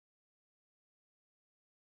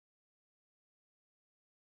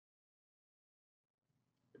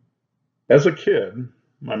As a kid,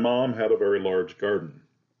 my mom had a very large garden.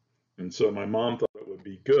 And so my mom thought it would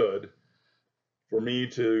be good for me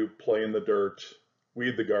to play in the dirt,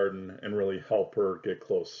 weed the garden, and really help her get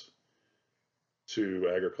close to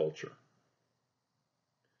agriculture.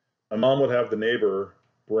 My mom would have the neighbor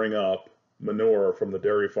bring up manure from the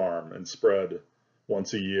dairy farm and spread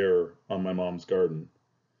once a year on my mom's garden.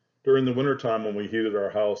 During the wintertime, when we heated our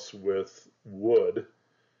house with wood,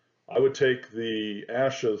 I would take the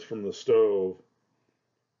ashes from the stove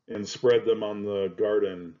and spread them on the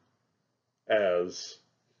garden as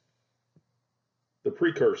the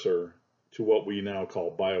precursor to what we now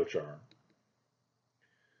call biochar.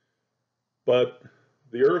 But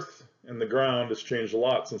the earth and the ground has changed a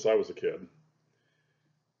lot since I was a kid,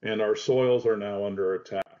 and our soils are now under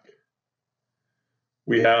attack.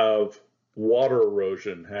 We have water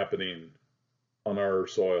erosion happening on our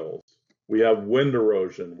soils. We have wind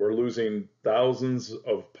erosion. We're losing thousands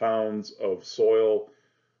of pounds of soil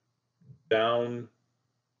down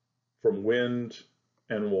from wind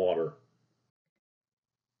and water.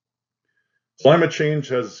 Climate change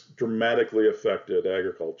has dramatically affected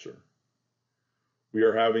agriculture. We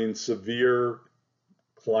are having severe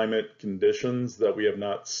climate conditions that we have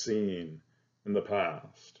not seen in the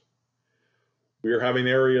past. We are having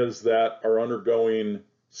areas that are undergoing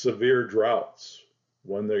severe droughts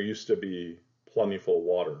when there used to be plentiful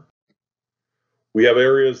water. We have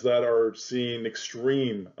areas that are seeing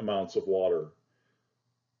extreme amounts of water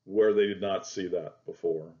where they did not see that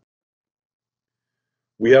before.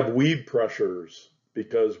 We have weed pressures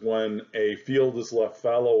because when a field is left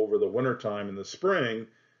fallow over the wintertime and the spring,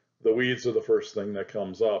 the weeds are the first thing that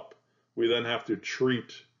comes up. We then have to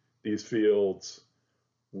treat these fields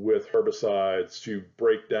with herbicides to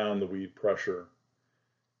break down the weed pressure.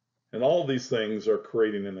 And all of these things are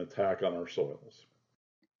creating an attack on our soils.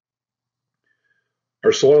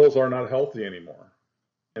 Our soils are not healthy anymore,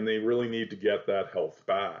 and they really need to get that health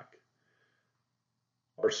back.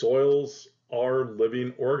 Our soils are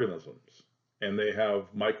living organisms, and they have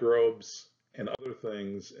microbes and other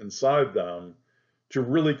things inside them to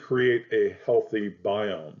really create a healthy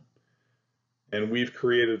biome. And we've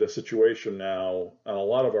created a situation now on a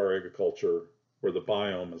lot of our agriculture where the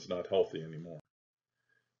biome is not healthy anymore.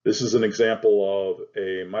 This is an example of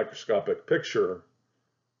a microscopic picture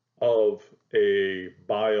of a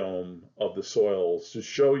biome of the soils to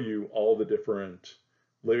show you all the different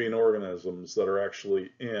living organisms that are actually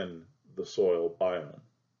in the soil biome.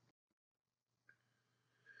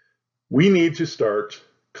 We need to start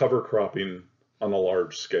cover cropping on a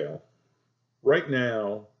large scale. Right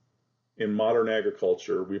now, in modern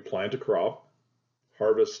agriculture, we plant a crop,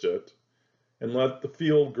 harvest it, and let the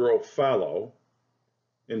field grow fallow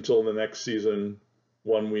until the next season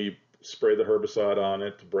when we spray the herbicide on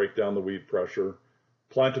it to break down the weed pressure,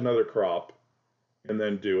 plant another crop, and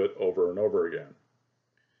then do it over and over again.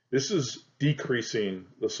 This is decreasing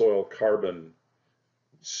the soil carbon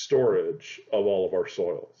storage of all of our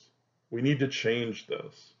soils. We need to change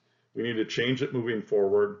this. We need to change it moving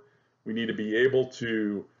forward. We need to be able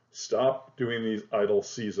to stop doing these idle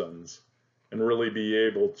seasons and really be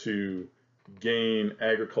able to gain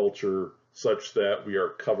agriculture such that we are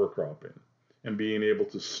cover cropping and being able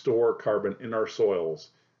to store carbon in our soils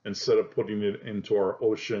instead of putting it into our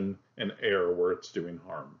ocean and air where it's doing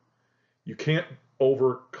harm. You can't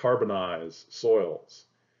over-carbonize soils.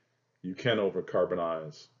 You can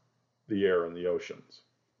over-carbonize the air and the oceans.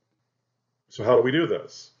 So how do we do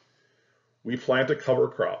this? We plant a cover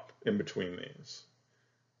crop in between these.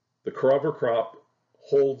 The cover crop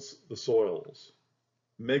holds the soils,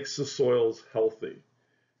 makes the soils healthy,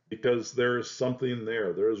 because there is something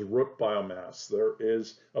there. There is root biomass. There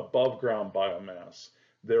is above ground biomass.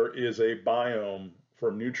 There is a biome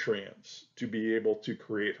for nutrients to be able to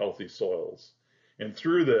create healthy soils. And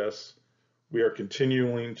through this, we are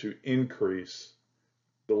continuing to increase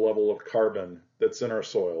the level of carbon that's in our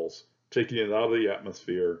soils, taking it out of the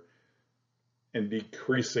atmosphere and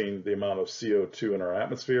decreasing the amount of CO2 in our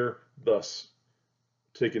atmosphere, thus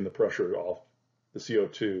taking the pressure off the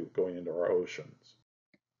CO2 going into our oceans.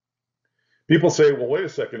 People say, well, wait a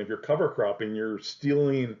second, if you're cover cropping, you're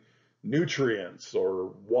stealing nutrients or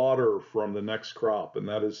water from the next crop, and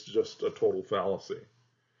that is just a total fallacy.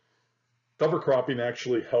 Cover cropping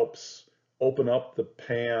actually helps open up the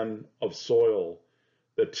pan of soil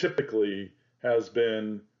that typically has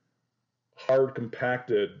been hard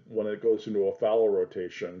compacted when it goes into a fallow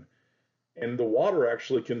rotation, and the water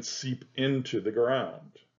actually can seep into the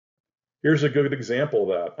ground. Here's a good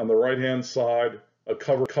example of that. On the right-hand side, a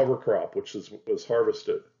cover crop, which was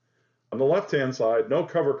harvested. On the left-hand side, no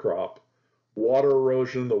cover crop, water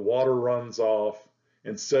erosion, the water runs off,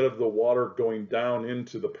 instead of the water going down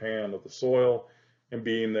into the pan of the soil and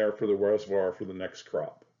being there for the reservoir for the next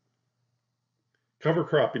crop. Cover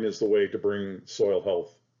cropping is the way to bring soil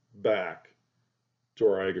health back to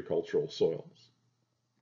our agricultural soils.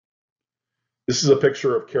 This is a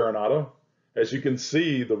picture of Carinata. As you can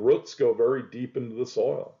see, the roots go very deep into the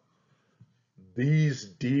soil. These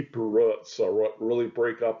deep roots are what really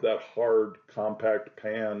break up that hard, compact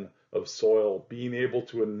pan of soil, being able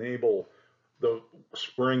to enable the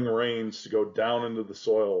spring rains to go down into the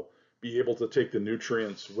soil, be able to take the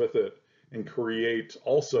nutrients with it, and create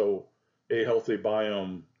also a healthy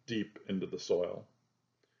biome deep into the soil.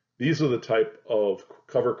 These are the type of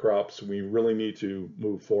cover crops we really need to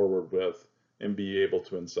move forward with and be able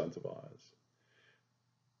to incentivize.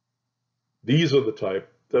 These are the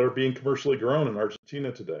type that are being commercially grown in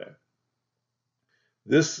Argentina today.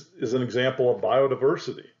 This is an example of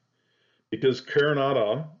biodiversity, because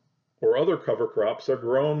Carinata or other cover crops are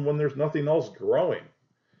grown when there's nothing else growing.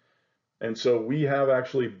 And so we have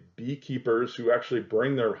actually beekeepers who actually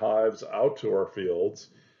bring their hives out to our fields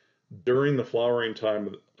during the flowering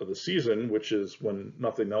time of the season, which is when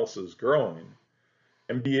nothing else is growing,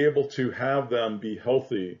 and be able to have them be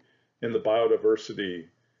healthy in the biodiversity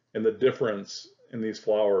and the difference in these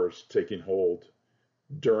flowers taking hold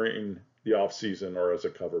during the off season or as a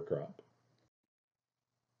cover crop.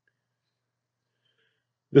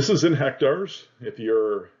 This is in hectares, if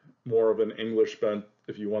you're more of an English bent,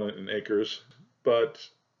 if you want it in acres, but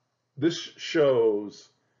this shows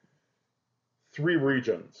three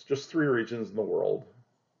regions, just three regions in the world.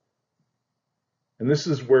 And this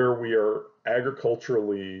is where we are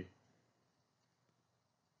agriculturally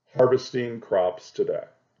harvesting crops today.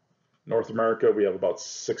 North America, we have about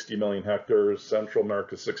 60 million hectares, Central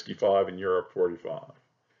America 65, and Europe 45.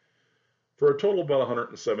 For a total of about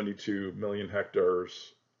 172 million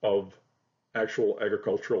hectares of actual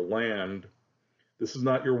agricultural land. This is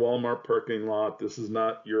not your Walmart parking lot. This is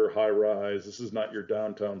not your high rise. This is not your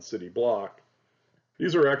downtown city block.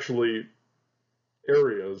 These are actually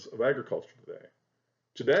areas of agriculture today.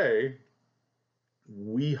 Today,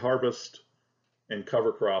 we harvest and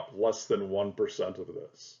cover crop less than 1% of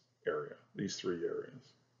this area, these three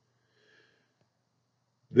areas.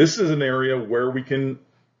 This is an area where we can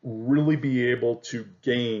really be able to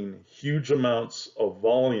gain huge amounts of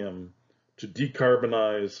volume to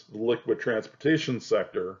decarbonize the liquid transportation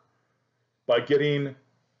sector by getting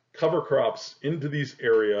cover crops into these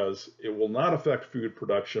areas. It will not affect food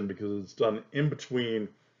production because it's done in between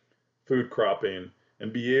food cropping,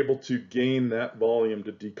 and be able to gain that volume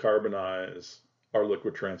to decarbonize our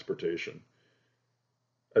liquid transportation,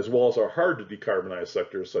 as well as our hard to decarbonize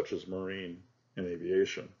sectors such as marine and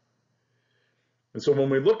aviation. And so when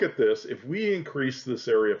we look at this, if we increase this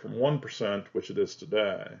area from 1%, which it is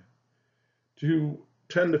today, to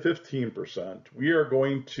 10 to 15%, we are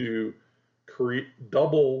going to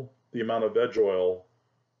double the amount of veg oil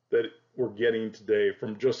that we're getting today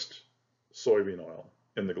from just soybean oil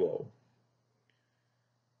in the globe.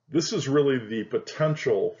 This is really the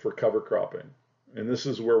potential for cover cropping, and this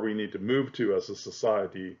is where we need to move to as a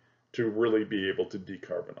society to really be able to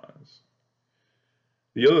decarbonize.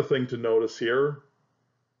 The other thing to notice here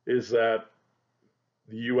is that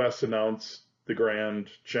the US announced the grand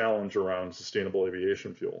challenge around sustainable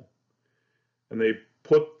aviation fuel, and they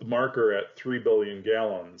put the marker at 3 billion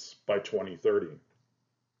gallons by 2030.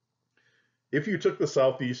 If you took the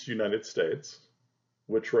Southeast United States,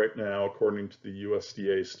 which right now, according to the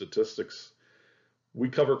USDA statistics, we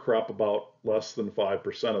cover crop about less than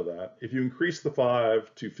 5% of that. If you increase the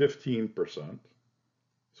 5 to 15%,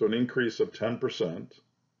 so an increase of 10%,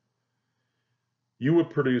 you would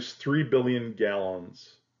produce 3 billion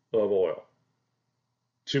gallons of oil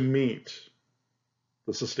to meet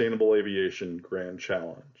the Sustainable Aviation Grand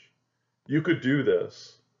Challenge. You could do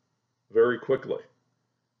this very quickly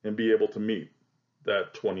and be able to meet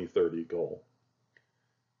that 2030 goal.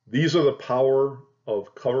 These are the power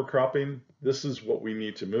of cover cropping. This is what we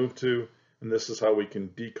need to move to, and this is how we can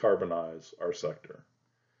decarbonize our sector.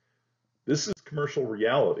 This is commercial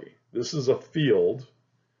reality. This is a field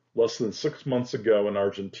less than 6 months ago in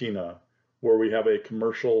Argentina where we have a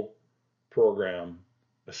commercial program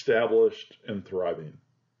established and thriving.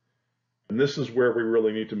 And this is where we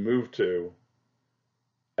really need to move to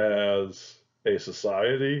as a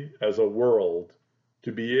society, as a world,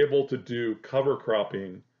 to be able to do cover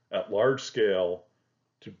cropping at large scale,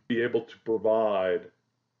 to be able to provide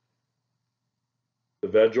the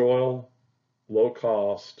veg oil, low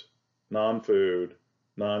cost, non-food,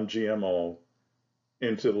 non-GMO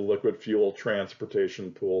into the liquid fuel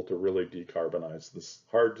transportation pool to really decarbonize this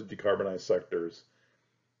hard to decarbonize sectors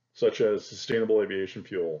such as sustainable aviation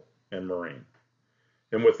fuel and marine.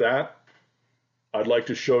 And with that, I'd like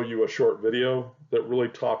to show you a short video that really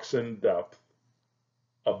talks in depth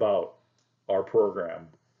about our program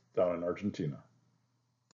down in Argentina.